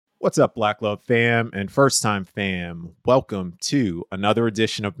What's up, Black Love fam and first time fam? Welcome to another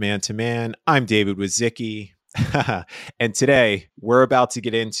edition of Man to Man. I'm David Wizicki. And today we're about to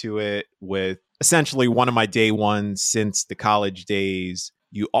get into it with essentially one of my day ones since the college days.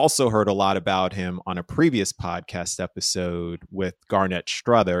 You also heard a lot about him on a previous podcast episode with Garnett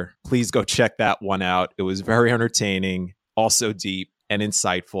Struther. Please go check that one out. It was very entertaining, also deep and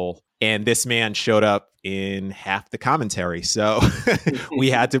insightful. And this man showed up in half the commentary. So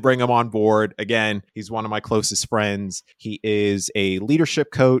we had to bring him on board. Again, he's one of my closest friends. He is a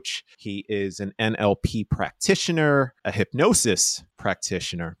leadership coach. He is an NLP practitioner, a hypnosis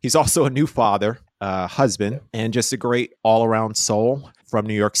practitioner. He's also a new father, husband, and just a great all-around soul from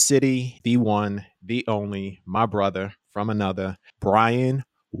New York City. The one, the only, my brother from another, Brian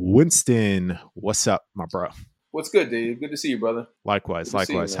Winston. What's up, my bro? What's good, Dave? Good to see you, brother. Likewise.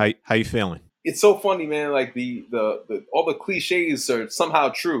 You, How you feeling? It's so funny, man. Like the all the cliches are somehow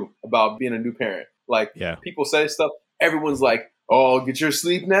true about being a new parent. Like people say stuff. Everyone's like, "Oh, get your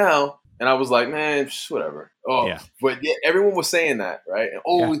sleep now," and I was like, "Man, whatever." Oh, yeah. But yeah, everyone was saying that, right?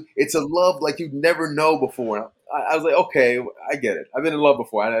 And it's a love like you'd never know before. I was like, okay, I get it. I've been in love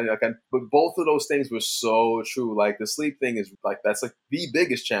before, but both of those things were so true. Like the sleep thing is that's like the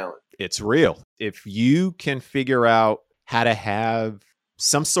biggest challenge. It's real. If you can figure out how to have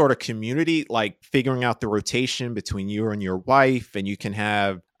some sort of community, like figuring out the rotation between you and your wife, and you can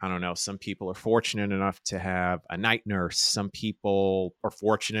have, I don't know, some people are fortunate enough to have a night nurse. Some people are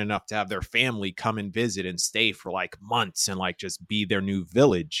fortunate enough to have their family come and visit and stay for like months and like just be their new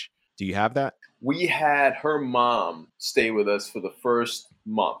village. Do you have that? We had her mom stay with us for the first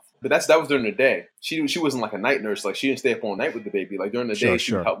month. But that was during the day. She wasn't like a night nurse. Like she didn't stay up all night with the baby. Like during the day,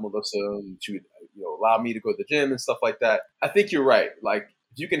 she would help Melissa. And she would allow me to go to the gym and stuff like that. I think you're right. Like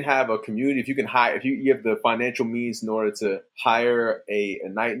if you can have a community, if you can hire, if you have the financial means in order to hire a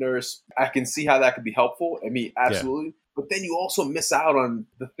night nurse, I can see how that could be helpful. I mean, absolutely. Yeah. But then you also miss out on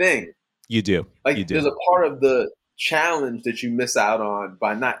the thing. You do. There's a part of the challenge that you miss out on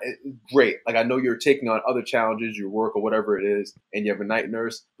by not great. Like I know you're taking on other challenges, your work or whatever it is, and you have a night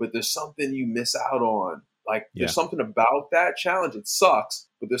nurse, but there's something you miss out on. Like there's something about that challenge. It sucks,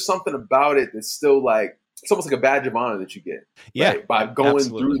 but there's something about it that's still like, it's almost like a badge of honor that you get. Right? By going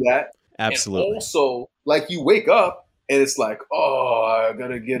through that. Absolutely. And also like you wake up and it's like, oh, I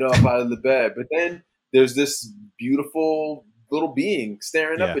gotta get up out of the bed. But then there's this beautiful little being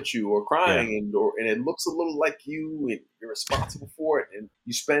staring up at you or crying and it looks a little like you and you're responsible for it, and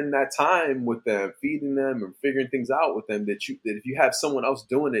you spend that time with them, feeding them and figuring things out with them that if you have someone else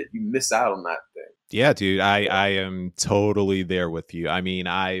doing it, you miss out on that thing. Yeah, dude, I am totally there with you. I mean,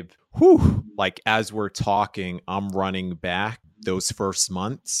 like as we're talking, I'm running back those first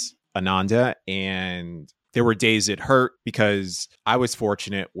months, Ananda, and there were days it hurt because I was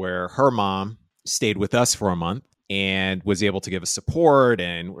fortunate where her mom stayed with us for a month and was able to give us support,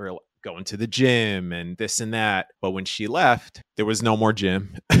 and we're going to the gym and this and that. But when she left, there was no more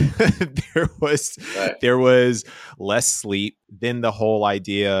gym. There was less sleep. Then the whole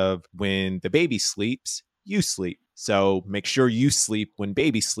idea of when the baby sleeps, you sleep. So make sure you sleep when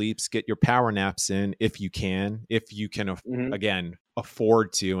baby sleeps. Get your power naps in if you can, again,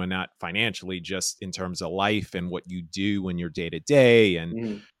 afford to, and not financially, just in terms of life and what you do in your day to day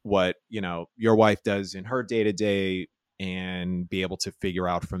and what, your wife does in her day to day, and be able to figure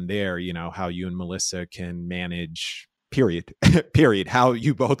out from there, how you and Melissa can manage, period, how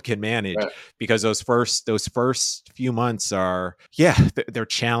you both can manage, because those first few months are, they're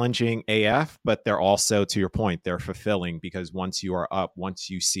challenging AF, but they're also, to your point, they're fulfilling, because once you are up, once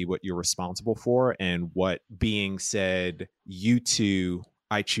you see what you're responsible for and what being said, you two,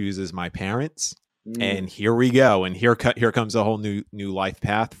 I choose as my parents. And here we go. And here comes a whole new life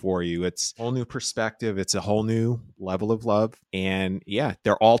path for you. It's a whole new perspective. It's a whole new level of love. And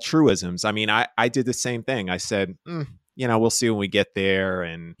they're all truisms. I mean, I did the same thing. I said, we'll see when we get there.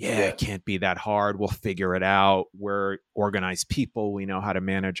 And it can't be that hard. We'll figure it out. We're organized people. We know how to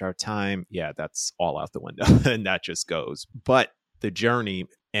manage our time. Yeah, that's all out the window. And that just goes. But the journey,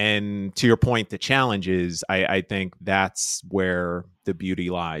 and to your point, the challenges, I think that's where the beauty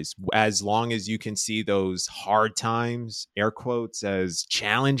lies. As long as you can see those hard times, air quotes, as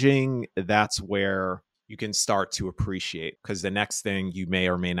challenging, that's where you can start to appreciate. Because the next thing you may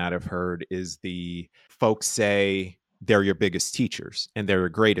or may not have heard is the folks say they're your biggest teachers and they're your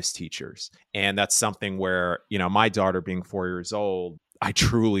greatest teachers. And that's something where, my daughter being 4 years old, I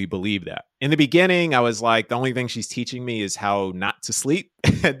truly believe that. In the beginning, I was like, the only thing she's teaching me is how not to sleep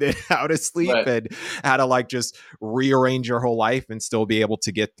and then how to sleep and how to like just rearrange your whole life and still be able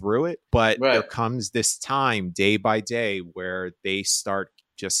to get through it. But there comes this time day by day where they start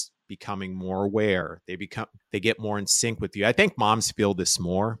just becoming more aware. They get more in sync with you. I think moms feel this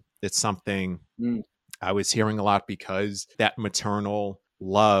more. It's something I was hearing a lot, because that maternal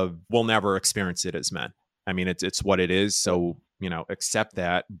love, we'll never experience it as men. I mean, it's what it is. So, accept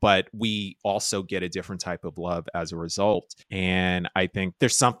that. But we also get a different type of love as a result. And I think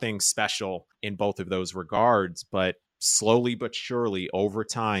there's something special in both of those regards. But slowly but surely, over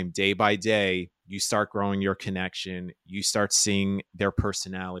time, day by day, you start growing your connection. You start seeing their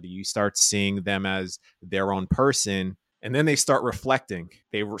personality. You start seeing them as their own person. And then they start reflecting.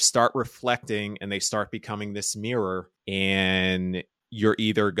 They start reflecting, and they start becoming this mirror. And you're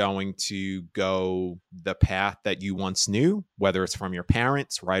either going to go the path that you once knew, whether it's from your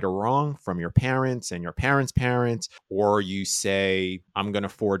parents, right or wrong, from your parents and your parents' parents, or you say, I'm going to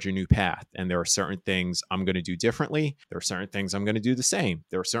forge a new path. And there are certain things I'm going to do differently. There are certain things I'm going to do the same.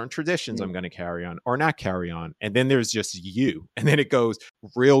 There are certain traditions I'm going to carry on or not carry on. And then there's just you. And then it goes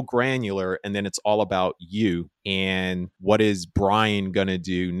real granular. And then it's all about you. And what is Brian going to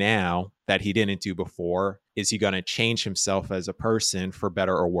do now that he didn't do before? Is he going to change himself as a person for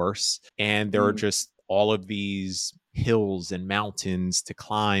better or worse? And there are just all of these hills and mountains to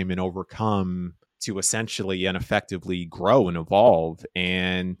climb and overcome to essentially and effectively grow and evolve.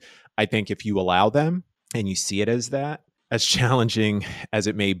 And I think if you allow them and you see it as that, as challenging as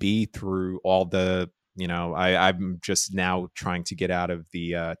it may be through all the, I'm just now trying to get out of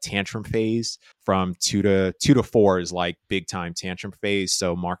the tantrum phase. From 2 to 4 is like big time tantrum phase.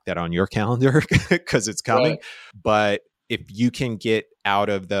 So mark that on your calendar because it's coming. Right. But if you can get out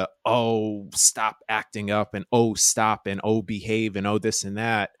of the, oh, stop acting up, and oh, stop, and oh, behave, and oh, this and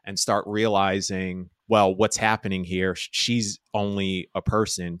that, and start realizing, well, what's happening here? She's only a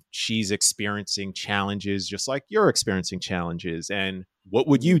person. She's experiencing challenges just like you're experiencing challenges. And what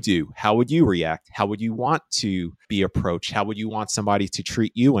would you do? How would you react? How would you want to be approached? How would you want somebody to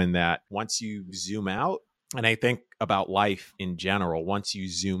treat you in that? Once you zoom out, and I think about life in general, once you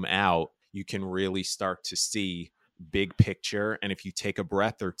zoom out, you can really start to see big picture. And if you take a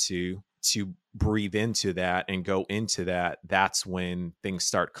breath or two to breathe into that and go into that, that's when things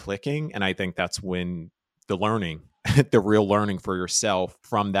start clicking. And I think that's when the learning, the real learning for yourself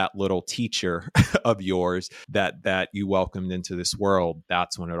from that little teacher of yours that you welcomed into this world,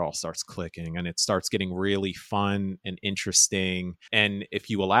 that's when it all starts clicking and it starts getting really fun and interesting. And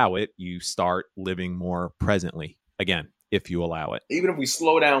if you allow it, you start living more presently. Again, if you allow it. Even if we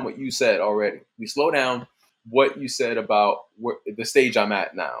slow down what you said already, we slow down what you said about the stage I'm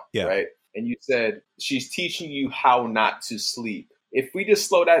at now, right? And you said she's teaching you how not to sleep. If we just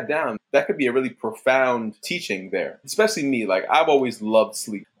slow that down, that could be a really profound teaching there, especially me. Like, I've always loved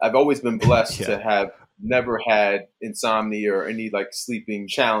sleep. I've always been blessed to have never had insomnia or any like sleeping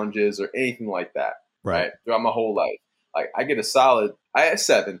challenges or anything like that, right? Throughout my whole life. Like, I get I had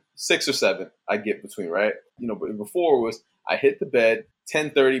 6 or 7 I get between, right? But before it was, I hit the bed,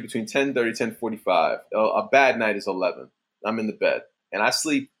 10:30, between 10:30, 10:45. A bad night is 11. I'm in the bed and I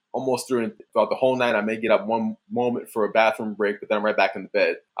sleep almost throughout the whole night. I may get up one moment for a bathroom break, but then I'm right back in the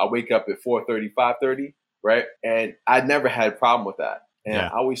bed. I wake up at 4:30, 5:30, right? And I never had a problem with that. And I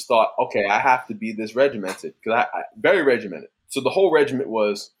always thought, okay, I have to be this regimented, because I very regimented. So the whole regiment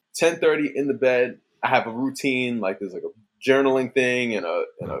was 10:30 in the bed. I have a routine, like there's like a journaling thing and a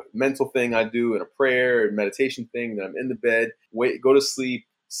mental thing I do, and a prayer and meditation thing. Then I'm in the bed, go to sleep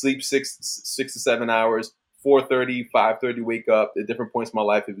 6 to 7 hours, 4:30, 5:30, wake up. At different points in my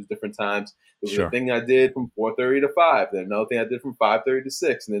life, it was different times. There was a thing I did from 4:30 to 5, then another thing I did from 5:30 to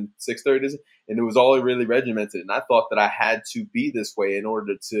 6, and then 6:30 to 6, and it was all really regimented. And I thought that I had to be this way in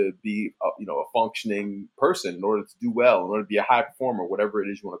order to be a functioning person, in order to do well, in order to be a high performer, whatever it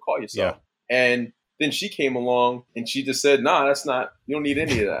is you want to call yourself. And then she came along and she just said, nah, that's not, you don't need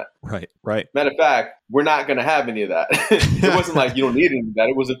any of that. Right. Matter of fact, we're not going to have any of that. It wasn't like you don't need any of that.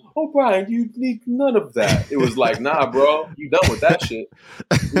 It wasn't, oh, Brian, you need none of that. It was like, nah, bro, you done with that shit.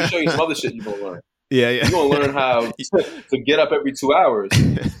 Let me show you some other shit you're going to learn. You're going to learn how to get up every 2 hours.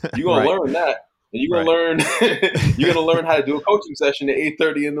 You're going to learn that. And you're going to learn how to do a coaching session at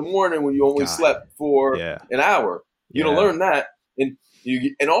 8:30 in the morning when you only slept for an hour. You're going to learn that.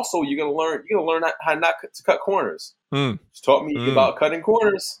 And also you're gonna learn how not to cut corners. She taught me about cutting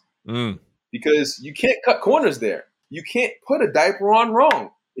corners because you can't cut corners there. You can't put a diaper on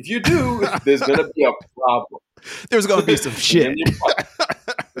wrong. If you do, there's gonna be a problem. There's gonna be some shit.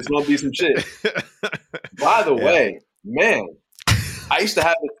 There's gonna be some shit. By the way, man, I used to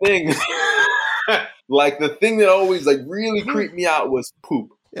have a thing. Like the thing that always like really creeped me out was poop.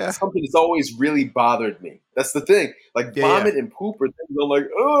 Something that's always really bothered me. That's the thing. Like vomit and poop are things I'm like,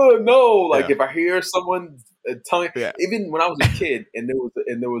 oh no. Like if I hear someone telling. Yeah. Even when I was a kid, and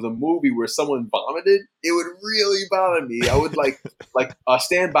there was a movie where someone vomited, it would really bother me. I would like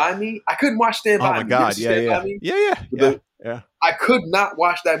Stand By Me. I couldn't watch Stand By Me. Oh my God! Yeah. I could not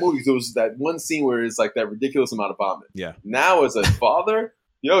watch that movie. There was that one scene where it's like that ridiculous amount of vomit. Yeah. Now as a father,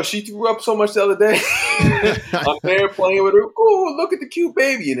 yo, she threw up so much the other day. I'm there playing with her. Oh, look at the cute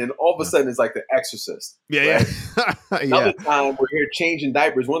baby. And then all of a sudden it's like The Exorcist. Yeah. Right? Another time we're here changing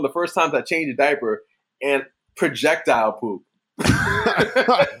diapers. One of the first times I changed a diaper and projectile poop. So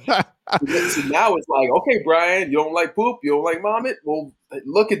now it's like, okay, Brian, you don't like poop? You don't like vomit? Well,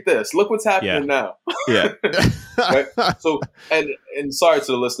 look at this. Look what's happening now. Yeah. Right? So, and sorry to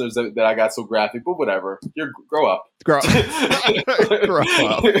the listeners that I got so graphic, but whatever. Grow up. Grow up.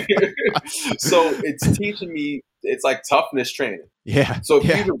 So it's teaching me, it's like toughness training. Yeah. So if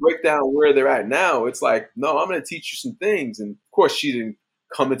you even break down where they're at now, it's like, no, I'm going to teach you some things. And of course, she didn't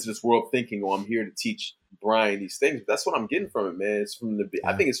come into this world thinking, oh, I'm here to teach Brian these things. But that's what I'm getting from it, man. It's from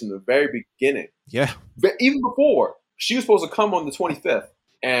I think it's from the very beginning. Yeah. But even before, she was supposed to come on the 25th.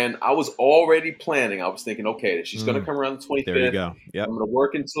 And I was already planning. I was thinking, okay, she's going to come around the 25th. There you go. Yep. I'm going to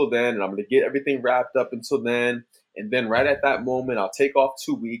work until then, and I'm going to get everything wrapped up until then. And then right at that moment, I'll take off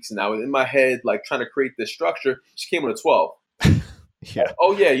 2 weeks. And I was in my head, like trying to create this structure. She came on the 12th. Yeah.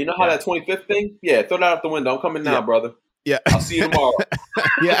 Oh, yeah. You know how that 25th thing? Yeah, throw that out the window. I'm coming now, brother. Yeah. I'll see you tomorrow.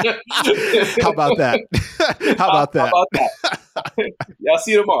 Yeah. How about that? How about that? Yeah, I'll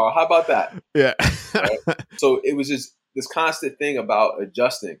see you tomorrow. How about that? Yeah. Right? So it was just this constant thing about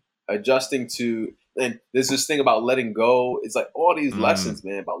adjusting to, and there's this thing about letting go. It's like all these lessons,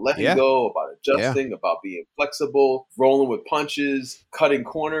 man, about letting go, about adjusting, about being flexible, rolling with punches, cutting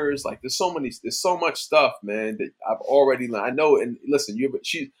corners. Like there's so much stuff, man, that I've already learned. I know. And listen,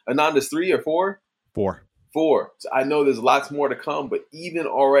 Ananda's 3 or 4? 4. So I know there's lots more to come, but even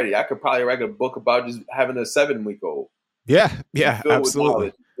already, I could probably write a book about just having a 7-week-old. Yeah,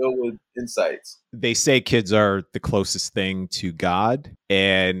 absolutely. Filled with insights. They say kids are the closest thing to God.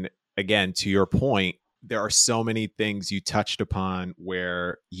 And again, to your point, there are so many things you touched upon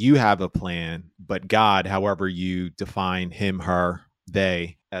where you have a plan, but God, however you define him, her,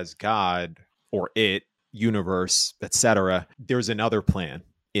 they as God or it, universe, etc., there's another plan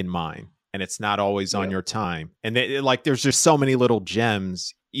in mind. And it's not always on your time. And there's just so many little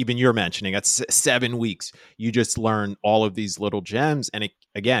gems. Even you're mentioning that's 7 weeks. You just learn all of these little gems. And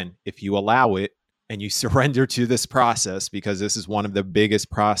again, if you allow it and you surrender to this process, because this is one of the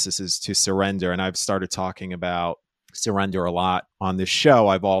biggest processes to surrender. And I've started talking about surrender a lot on this show.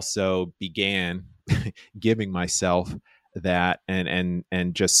 I've also began giving myself that and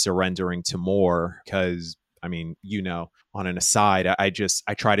just surrendering to more, because I mean, on an aside, I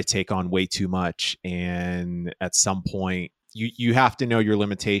try to take on way too much. And at some point, you have to know your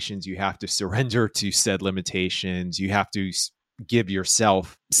limitations. You have to surrender to said limitations. You have to give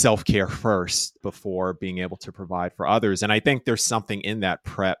yourself self-care first before being able to provide for others. And I think there's something in that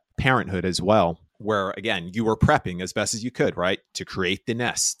parenthood as well, where again, you were prepping as best as you could, right? To create the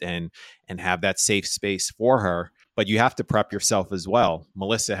nest and have that safe space for her. But you have to prep yourself as well.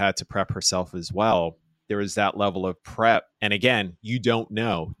 Melissa had to prep herself as well. There is that level of prep. And again, you don't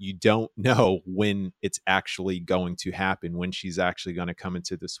know when it's actually going to happen, when she's actually going to come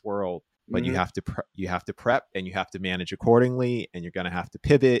into this world. But you have to prep and you have to manage accordingly, and you're going to have to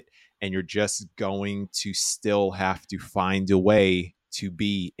pivot, and you're just going to still have to find a way to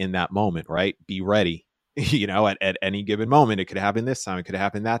be in that moment, right? Be ready. At any given moment, it could happen this time, it could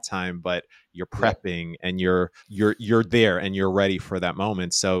happen that time, but you're prepping and you're there and you're ready for that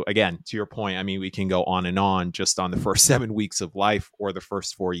moment. So again, to your point, I mean, we can go on and on just on the first 7 weeks of life or the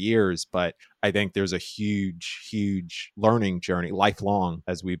first 4 years, but I think there's a huge learning journey, lifelong,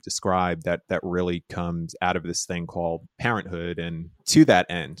 as we've described, that really comes out of this thing called parenthood. And to that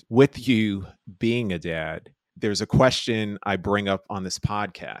end, with you being a dad, there's a question I bring up on this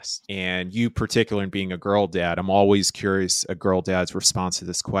podcast, and you particularly being a girl dad, I'm always curious a girl dad's response to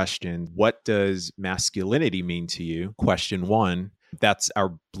this question. What does masculinity mean to you? Question 1. That's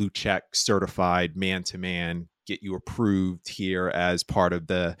our blue check certified man-to-man, get you approved here as part of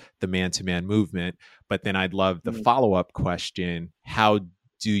the man-to-man movement. But then I'd love the follow-up question. How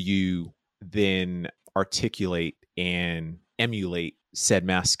do you then articulate and emulate said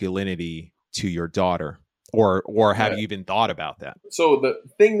masculinity to your daughter? Or have you even thought about that? So the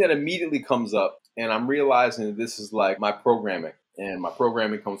thing that immediately comes up, and I'm realizing that this is like my programming, and my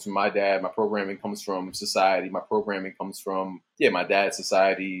programming comes from my dad. My programming comes from society. My programming comes from, my dad's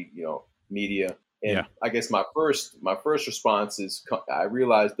society, media. And I guess my first response is, I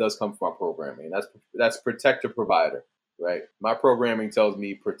realize does come from my programming. And that's protector provider, right? My programming tells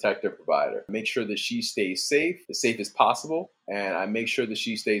me protector, provider. Make sure that she stays safe, as safe as possible, and I make sure that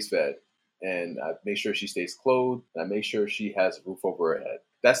she stays fed, and I make sure she stays clothed, and I make sure she has a roof over her head.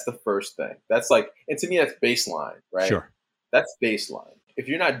 That's the first thing. That's like, and to me, that's baseline, right? Sure. That's baseline. If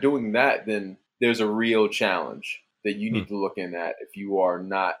you're not doing that, then there's a real challenge that you need to look in at if you are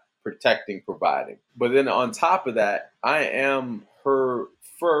not protecting, providing. But then on top of that, I am her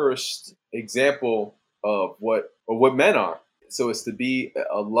first example of what men are. So it's to be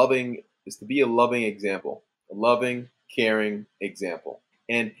a loving example, a loving, caring example.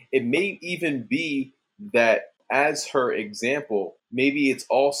 And it may even be that as her example, maybe it's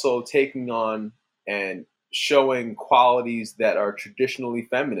also taking on and showing qualities that are traditionally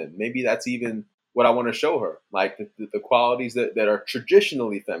feminine. Maybe that's even what I want to show her, like the qualities that are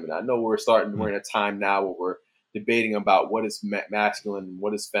traditionally feminine. I know we're in a time now where we're debating about what is masculine and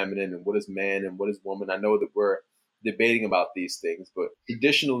what is feminine and what is man and what is woman. I know that we're debating about these things, but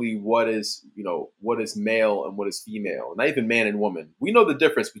traditionally what is male and what is female, not even man and woman. We know the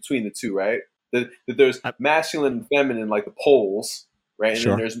difference between the two, right? That there's masculine and feminine, like the poles, right? And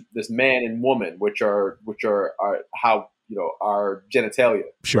then there's this man and woman, which are how, our genitalia,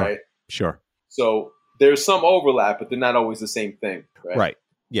 right? Sure. So there's some overlap, but they're not always the same thing, right? Right.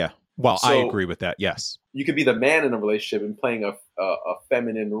 Yeah. Well, so I agree with that. Yes. You could be the man in a relationship and playing a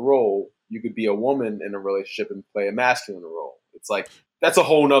feminine role. You could be a woman in a relationship and play a masculine role. It's like, that's a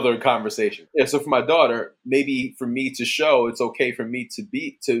whole nother conversation. Yeah. So for my daughter, maybe for me to show it's okay for me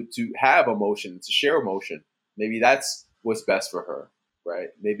to have emotion, to share emotion. Maybe that's what's best for her, right?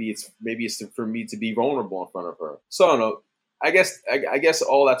 Maybe it's for me to be vulnerable in front of her. So I don't know. I guess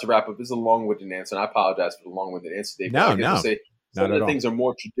all that to wrap up. This is a long-winded answer, and I apologize for the long-winded answer, Dave. No. Some of the things are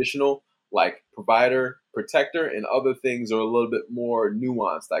more traditional, like provider, protector, and other things are a little bit more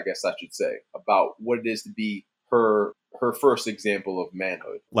nuanced, I guess I should say, about what it is to be her first example of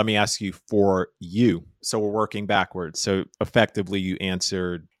manhood. Let me ask you for you. So we're working backwards. So effectively, you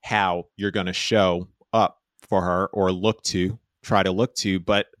answered how you're going to show up for her or try to look to,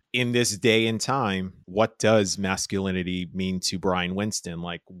 but in this day and time, what does masculinity mean to Brian Winston?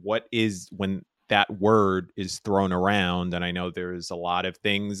 Like, what is when that word is thrown around? And I know there's a lot of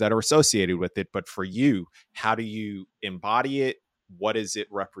things that are associated with it, but for you, how do you embody it? What does it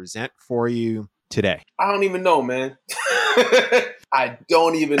represent for you today? I don't even know, man. I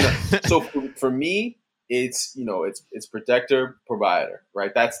don't even know. So for me, it's protector, provider,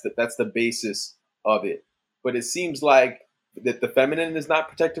 right? That's the basis of it. But it seems like that the feminine is not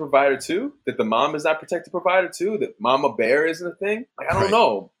protective provider too, that the mom is not protective provider too, that mama bear isn't a thing. Like, I don't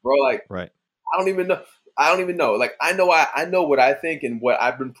know, bro. Like, right. I don't even know. Like, I know what I think and what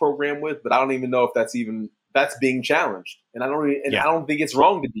I've been programmed with, but I don't even know if that's being challenged. And I don't think it's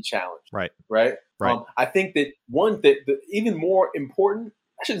wrong to be challenged. Right. Right. I think that that even more important,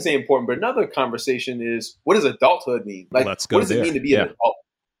 I shouldn't say important, but another conversation is, what does adulthood mean? Like, what does it mean to be an adult?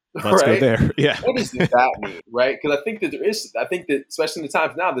 Let's go there. Yeah. What does that mean, right? Because I think that especially in the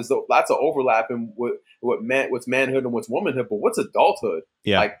times now, there's lots of overlap in what's manhood and what's womanhood, but what's adulthood?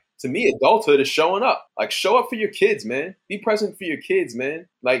 Yeah. Like, to me, adulthood is showing up. Like, show up for your kids, man. Be present for your kids, man.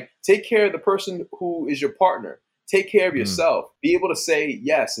 Like, take care of the person who is your partner. Take care of yourself. Be able to say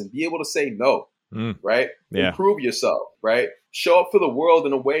yes and be able to say no, right? Yeah. Improve yourself, right? Show up for the world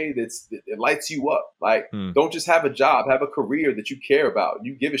in a way that lights you up. Like, don't just have a job, have a career that you care about,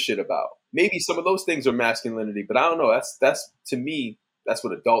 you give a shit about. Maybe some of those things are masculinity, but I don't know. That's to me, that's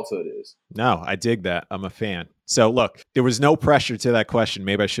what adulthood is. No, I dig that. I'm a fan. So look, there was no pressure to that question.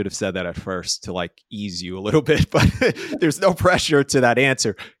 Maybe I should have said that at first to like ease you a little bit, but there's no pressure to that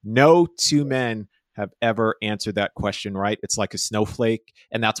answer. No two men have ever answered that question right. It's like a snowflake.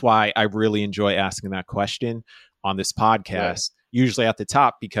 And that's why I really enjoy asking that question on this podcast, usually at the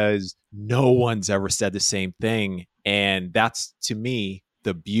top, because no one's ever said the same thing. And that's, to me,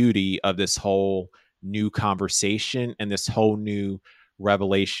 the beauty of this whole new conversation and this whole new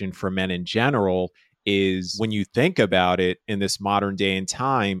revelation for men in general is, when you think about it in this modern day and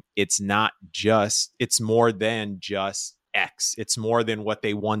time, it's more than just X. It's more than what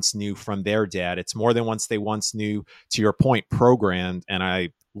they once knew from their dad. It's more than they once knew, to your point, programmed. And I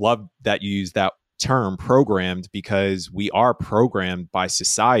love that you use that term, programmed, because we are programmed by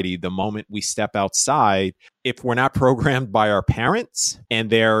society the moment we step outside. If we're not programmed by our parents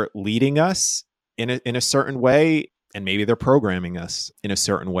and they're leading us in a certain way, and maybe they're programming us in a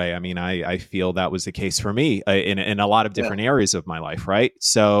certain way. I mean, I feel that was the case for me in a lot of different areas of my life, right?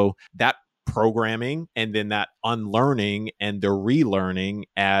 So that programming and then that unlearning and the relearning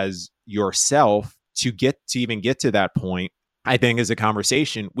as yourself to even get to that point I think as a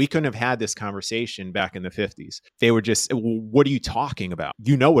conversation, we couldn't have had this conversation back in the 50s. They were just, what are you talking about?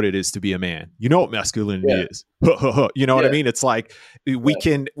 You know what it is to be a man. You know what masculinity is. You know what I mean? It's like we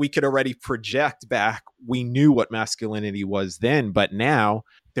could already project back. We knew what masculinity was then, but now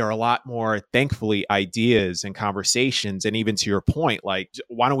there are a lot more, thankfully, ideas and conversations. And even to your point, like,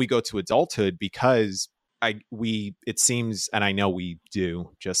 why don't we go to adulthood? Because it seems, and I know we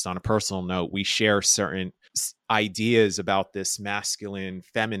do, just on a personal note, we share certain ideas about this masculine,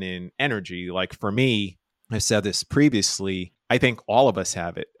 feminine energy. Like for me, I've said this previously, I think all of us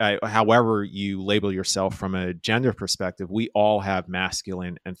have it. However you label yourself from a gender perspective, we all have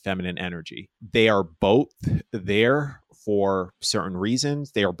masculine and feminine energy. They are both there for certain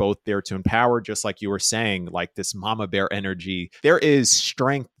reasons. They are both there to empower, just like you were saying, like this mama bear energy. There is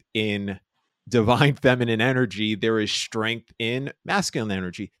strength in divine feminine energy. There is strength in masculine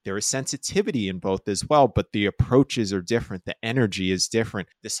energy. There is sensitivity in both as well, but the approaches are different. The energy is different.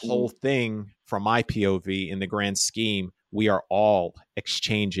 This whole thing, from my POV, in the grand scheme, we are all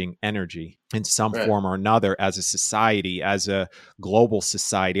exchanging energy in some form or another as a society, as a global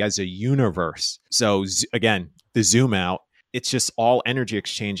society, as a universe. So again, the zoom out, it's just all energy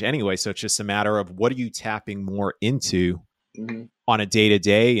exchange anyway. So it's just a matter of what are you tapping more into on a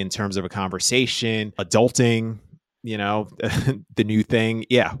day-to-day in terms of a conversation, adulting, the new thing.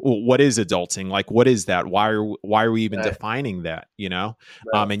 Yeah. Well, what is adulting? Like, what is that? Why are we even defining that,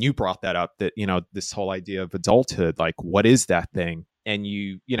 and you brought that up, that, this whole idea of adulthood, like, what is that thing? And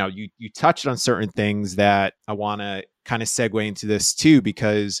you touched on certain things that I want to kind of segue into this too,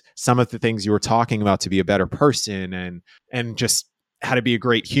 because some of the things you were talking about to be a better person and just how to be a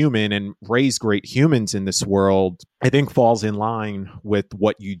great human and raise great humans in this world, I think falls in line with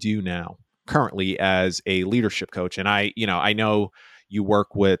what you do now currently as a leadership coach. And I know you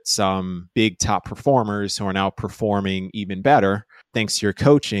work with some big top performers who are now performing even better thanks to your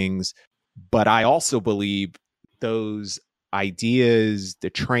coachings. But I also believe those ideas, the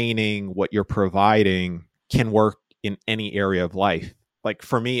training, what you're providing can work in any area of life. Like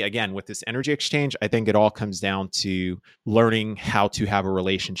for me, again, with this energy exchange, I think it all comes down to learning how to have a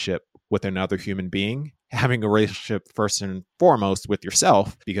relationship with another human being, having a relationship first and foremost with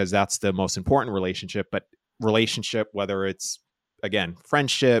yourself, because that's the most important relationship. But relationship, whether it's, again,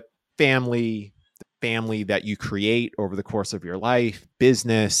 friendship, family, the family that you create over the course of your life,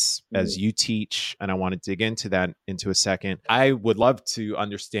 business, as you teach, and I want to dig into that into a second. I would love to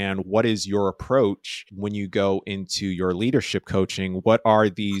understand, what is your approach when you go into your leadership coaching? What are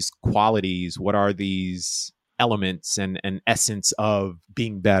these qualities? What are these elements and essence of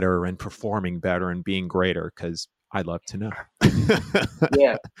being better and performing better and being greater? Because I'd love to know.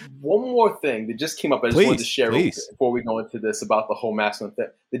 Yeah. One more thing that just came up. I just wanted to share before we go into this about the whole masculine thing.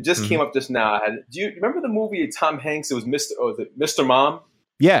 It just came up just now. Do you remember the movie Tom Hanks? It was Mr. Mom?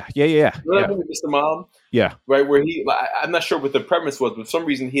 Yeah. Remember that movie, Mr. Mom? Yeah. Right, where I'm not sure what the premise was, but for some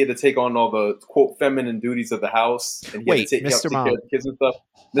reason he had to take on all the, quote, feminine duties of the house. And he had to take care of the kids and stuff.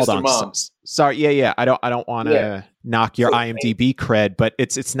 Mr. Mom. Sorry. Yeah. I don't want to knock your IMDb cred, but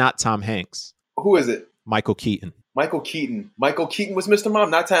it's not Tom Hanks. Who is it? Michael Keaton. Michael Keaton was Mr. Mom,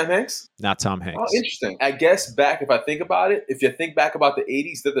 not Tom Hanks? Not Tom Hanks. Oh, interesting. I guess if I think about it, if you think back about the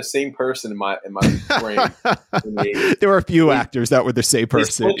 80s, they're the same person in my brain. There were a few actors that were the same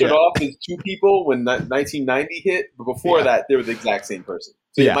person. They split off as two people when 1990 hit, but before that, they were the exact same person.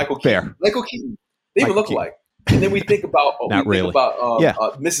 So Michael Keaton. Michael Keaton. They even look alike. And then we think about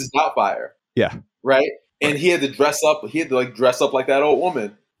Mrs. Doubtfire. Yeah. Right? And he had to dress up. He had to dress up like that old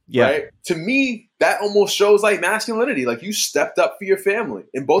woman. Yeah. Right? To me, that almost shows like masculinity. Like you stepped up for your family.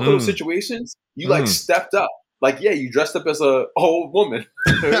 In both of those situations, you stepped up. Like, you dressed up as a old woman,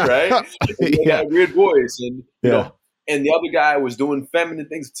 right? And you had that weird voice, and you know, and the other guy was doing feminine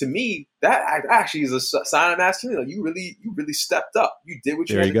things. To me, that actually is a sign of masculinity. Like you really stepped up. You did what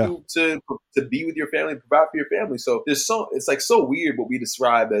you had to do to be with your family and provide for your family. So it's like so weird what we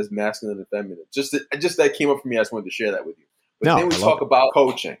describe as masculine and feminine. Just that came up for me. I just wanted to share that with you. But then we talk about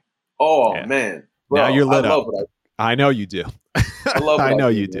coaching. Oh man, bro, now you're lit up. I know you do. I love. I know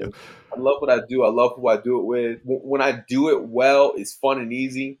you do. I love what I do. I love who I do it with. When I do it well, it's fun and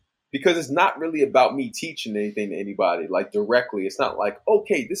easy because it's not really about me teaching anything to anybody like directly. It's not like,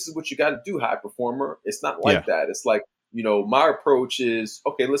 okay, this is what you got to do, high performer. It's not like that. It's like, my approach is,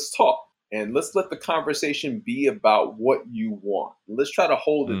 okay, let's talk and let's let the conversation be about what you want. Let's try to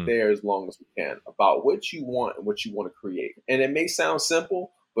hold it there as long as we can about what you want and what you want to create. And it may sound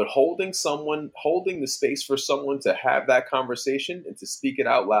simple, but holding the space for someone to have that conversation and to speak it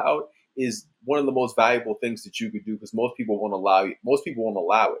out loud is one of the most valuable things that you could do because most people won't allow it.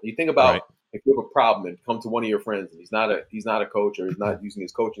 You think about if you have a problem and come to one of your friends and he's not a coach or he's not using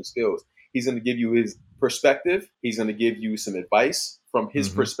his coaching skills, he's going to give you his perspective. He's going to give you some advice from his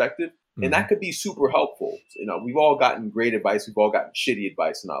perspective. And that could be super helpful. We've all gotten great advice. We've all gotten shitty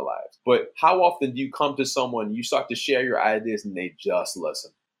advice in our lives. But how often do you come to someone, you start to share your ideas and they just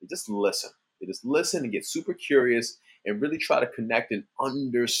listen? They just listen. They just listen and get super curious and really try to connect and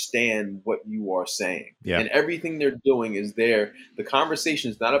understand what you are saying. Yeah. And everything they're doing is there. The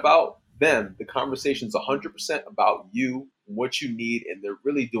conversation is not about them. The conversation is 100% about you, what you need. And they're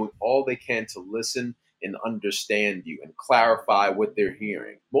really doing all they can to listen and understand you and clarify what they're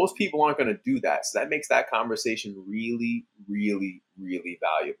hearing. Most people aren't going to do that. So that makes that conversation really, really, really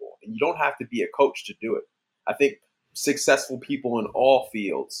valuable. And you don't have to be a coach to do it. I think successful people in all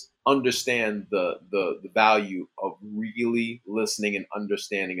fields understand the value of really listening and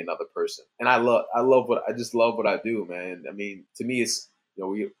understanding another person. And I just love what I do, man. I mean, to me, it's,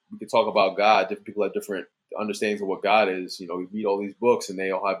 we could talk about God. Different people have different understandings of what God is. We read all these books and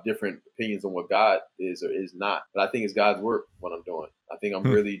they all have different opinions on what God is or is not. But I think it's God's work, what I'm doing. I think I'm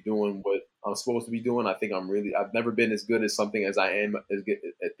really doing what I'm supposed to be doing. I think I've never been as good at something as I am as good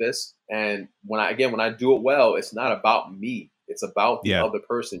at this. And when I do it well, it's not about me. It's about the other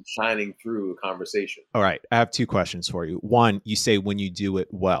person shining through a conversation. All right. I have two questions for you. One, you say when you do it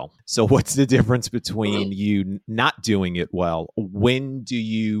well. So what's the difference between you not doing it well? When do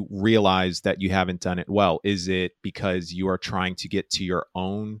you realize that you haven't done it well? Is it because you are trying to get to your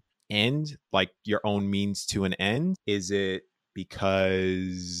own end, like your own means to an end? Is it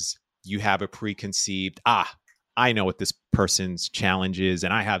because you have a preconceived, I know what this person's challenge is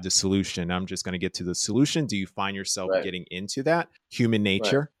and I have the solution. I'm just going to get to the solution. Do you find yourself getting into that human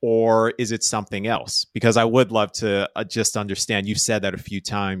nature or is it something else? Because I would love to just understand. You've said that a few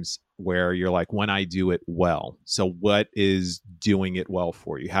times where you're like, when I do it well. So what is doing it well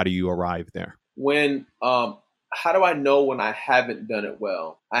for you? How do you arrive there? How do I know when I haven't done it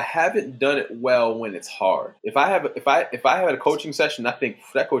well? I haven't done it well when it's hard. If I had a coaching session, I think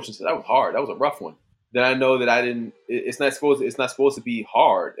that coaching session, that was hard. That was a rough one. Then I know that it's not supposed to be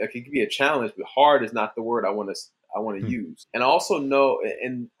hard. It can be a challenge, but hard is not the word I want to use. And I also know,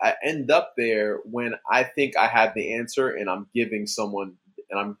 and I end up there when I think I have the answer and I'm giving someone,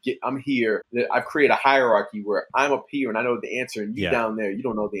 and I'm here. I've created a hierarchy where I'm up here and I know the answer, and you down there, you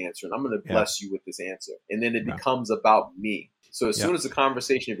don't know the answer, and I'm going to bless you with this answer. And then it becomes about me. So as soon as the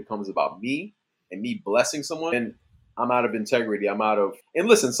conversation becomes about me and me blessing someone, and I'm out of integrity. And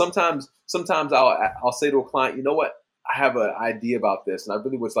listen, sometimes I'll say to a client, you know what? I have an idea about this and I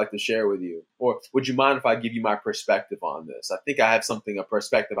really would like to share with you. Or would you mind if I give you my perspective on this? I think I have a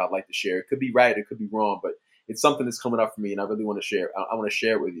perspective I'd like to share. It could be right. It could be wrong, but it's something that's coming up for me and I really want to share. I want to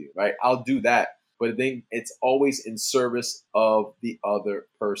share it with you, right? I'll do that. But then it's always in service of the other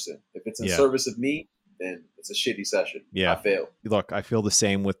person. If it's in service of me, then it's a shitty session. I fail. Look, I feel the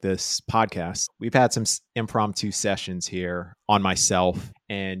same with this podcast. We've had some impromptu sessions here on myself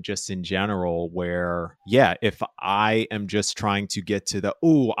and just in general where, if I am just trying to get to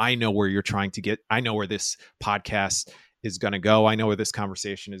I know where you're trying to get, I know where this podcast is going to go. I know where this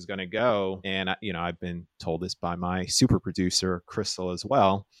conversation is going to go. And, I've been told this by my super producer, Crystal, as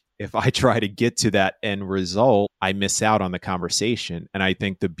well. If I try to get to that end result, I miss out on the conversation. And I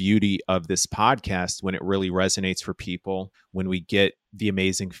think the beauty of this podcast, when it really resonates for people, when we get the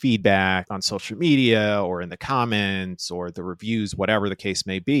amazing feedback on social media or in the comments or the reviews, whatever the case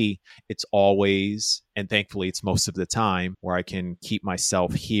may be, it's always, and thankfully it's most of the time, where I can keep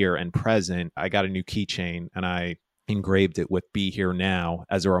myself here and present. I got a new keychain and I engraved it with "Be Here Now"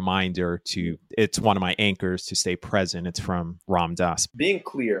 as a reminder it's one of my anchors to stay present. It's from Ram Dass. Being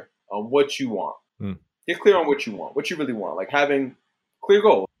clear on what you want. Get clear on what you want, what you really want, like having clear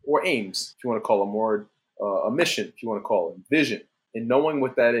goals or aims, if you want to call them, or a mission, if you want to call it, vision, and knowing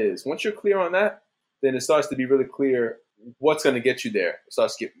what that is. Once you're clear on that, then it starts to be really clear what's going to get you there. It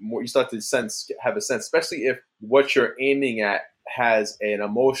starts to get more, you start to have a sense, especially if what you're aiming at has an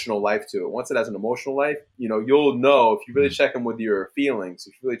emotional life to it. Once it has an emotional life, you'll know if you really check in with your feelings,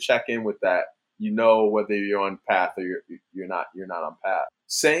 if you really check in with that, whether you're on path or you're not on path.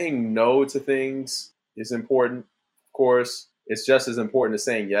 Saying no to things is important. Of course, it's just as important as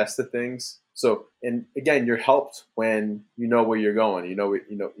saying yes to things. So, and again, you're helped when you know where you're going. You know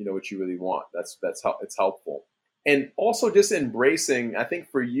what you really want. It's helpful. And also just embracing, I think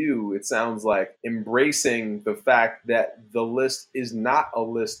for you, it sounds like embracing the fact that the list is not a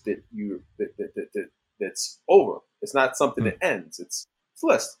list that's over. It's not something that ends. It's a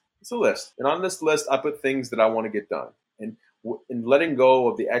list. It's a list. And on this list, I put things that I want to get done. And in letting go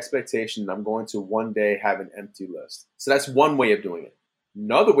of the expectation that I'm going to one day have an empty list. So that's one way of doing it.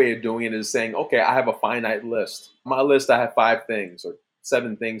 Another way of doing it is saying, okay, I have a finite list. On my list, I have 5 things or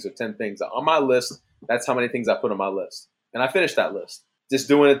 7 things or 10 things. On my list, that's how many things I put on my list. And I finish that list. Just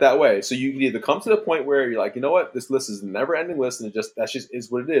doing it that way. So you can either come to the point where you're like, you know what, this list is a never-ending list, and that just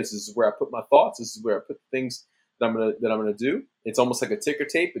is what it is. This is where I put my thoughts. This is where I put the things that I'm gonna do. It's almost like a ticker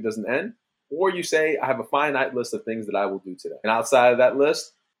tape. It doesn't end. Or you say, I have a finite list of things that I will do today. And outside of that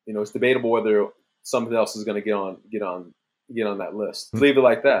list, it's debatable whether something else is going to get on that list. Leave it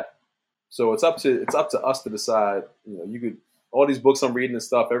like that. So it's up to us to decide. You could, all these books I'm reading and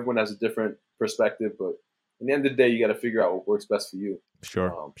stuff, everyone has a different perspective, but at the end of the day, you got to figure out what works best for you.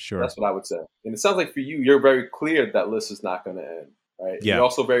 Sure. That's what I would say. And it sounds like for you, you're very clear that list is not going to end, right? Yeah. You're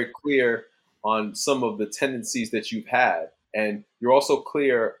also very clear on some of the tendencies that you've had, and you're also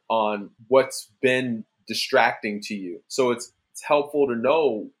clear on what's been distracting to you. So it's helpful to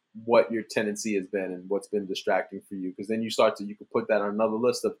know what your tendency has been and what's been distracting for you, because then you can put that on another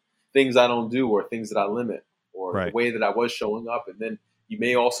list of things I don't do or things that I limit or the way that I was showing up. And then you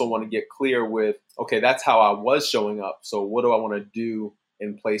may also want to get clear with, okay, that's how I was showing up. So what do I want to do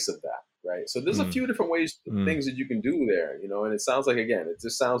in place of that? Right. So there's a few different ways, things that you can do there, and it sounds like, again, it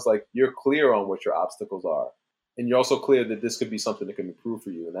just sounds like you're clear on what your obstacles are. And you're also clear that this could be something that can improve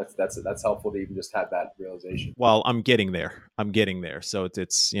for you. And that's helpful to even just have that realization. Well, I'm getting there. So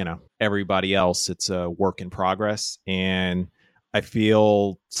it's everybody else, it's a work in progress. And I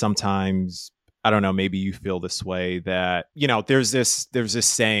feel sometimes, I don't know, maybe you feel this way, that, there's this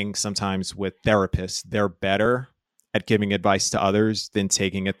saying sometimes with therapists, they're better at giving advice to others than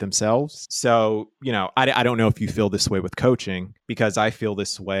taking it themselves. So, I don't know if you feel this way with coaching, because I feel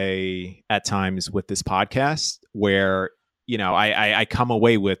this way at times with this podcast where, I come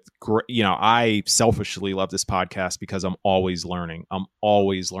away with, I selfishly love this podcast because I'm always learning. I'm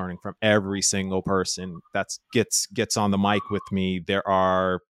always learning from every single person that gets on the mic with me. There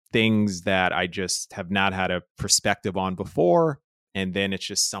are things that I just have not had a perspective on before. And then it's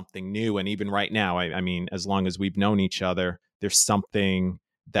just something new. And even right now, I mean, as long as we've known each other, there's something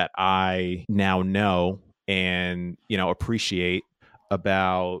that I now know and, appreciate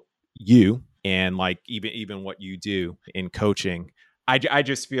about you, and like even what you do in coaching. I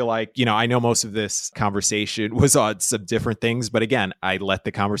just feel like, I know most of this conversation was on some different things, but again, I let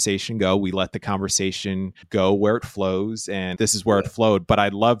the conversation go. We let the conversation go where it flows, and this is where it flowed. But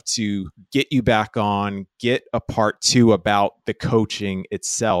I'd love to get you back on, get a part 2 about the coaching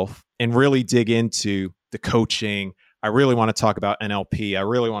itself, and really dig into the coaching. I really want to talk about NLP. I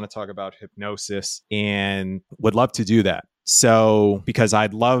really want to talk about hypnosis, and would love to do that. So, because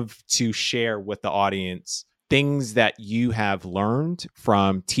I'd love to share with the audience things that you have learned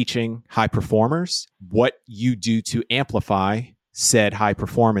from teaching high performers, what you do to amplify said high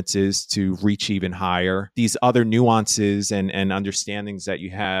performances to reach even higher, these other nuances and understandings that you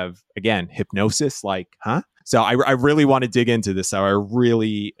have. Again, hypnosis, So I really want to dig into this. And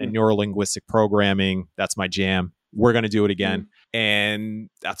neurolinguistic programming, that's my jam. We're going to do it again. And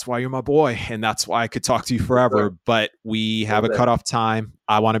that's why you're my boy. And that's why I could talk to you forever. But we have a cutoff time.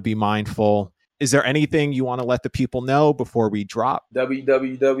 I want to be mindful. Is there anything you want to let the people know before we drop?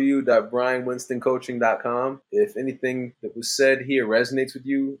 www.brianwinstoncoaching.com. If anything that was said here resonates with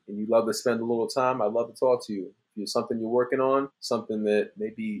you and you'd love to spend a little time, I'd love to talk to you. If there's something you're working on, something that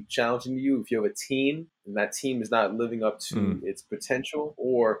may be challenging to you, if you have a team and that team is not living up to its potential,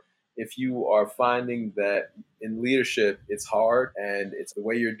 or if you are finding that in leadership it's hard and it's the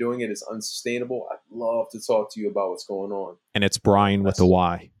way you're doing it is unsustainable, I'd love to talk to you about what's going on. And it's Brian with a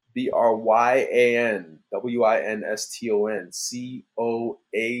Y.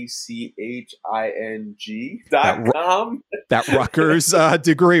 BRYANWINSTONCOACHING.com. That Rutgers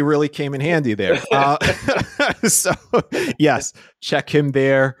degree really came in handy there. So yes, check him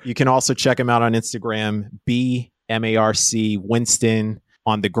there. You can also check him out on Instagram, BMARC Winston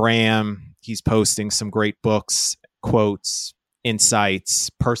on the gram. He's posting some great books, quotes, insights,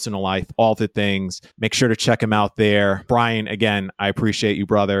 personal life, all the things. Make sure to check him out there. Brian, again, I appreciate you,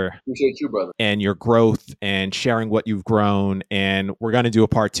 brother. Appreciate you, brother. And your growth and sharing what you've grown. And we're going to do a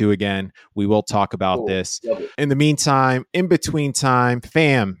part 2 again. We will talk about this. In the meantime, in between time,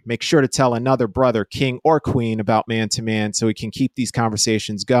 fam, make sure to tell another brother, king or queen, about Man to Man so we can keep these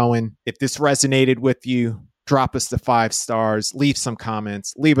conversations going. If this resonated with you, drop us the 5 stars, leave some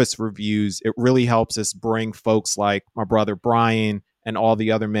comments, leave us reviews. It really helps us bring folks like my brother Brian and all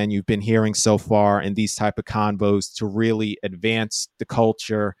the other men you've been hearing so far in these type of convos to really advance the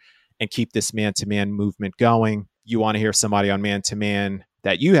culture and keep this man-to-man movement going. You want to hear somebody on Man to Man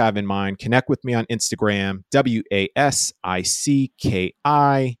that you have in mind, connect with me on Instagram, WASICKI.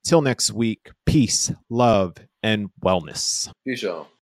 Till next week, peace, love, and wellness. Peace, y'all.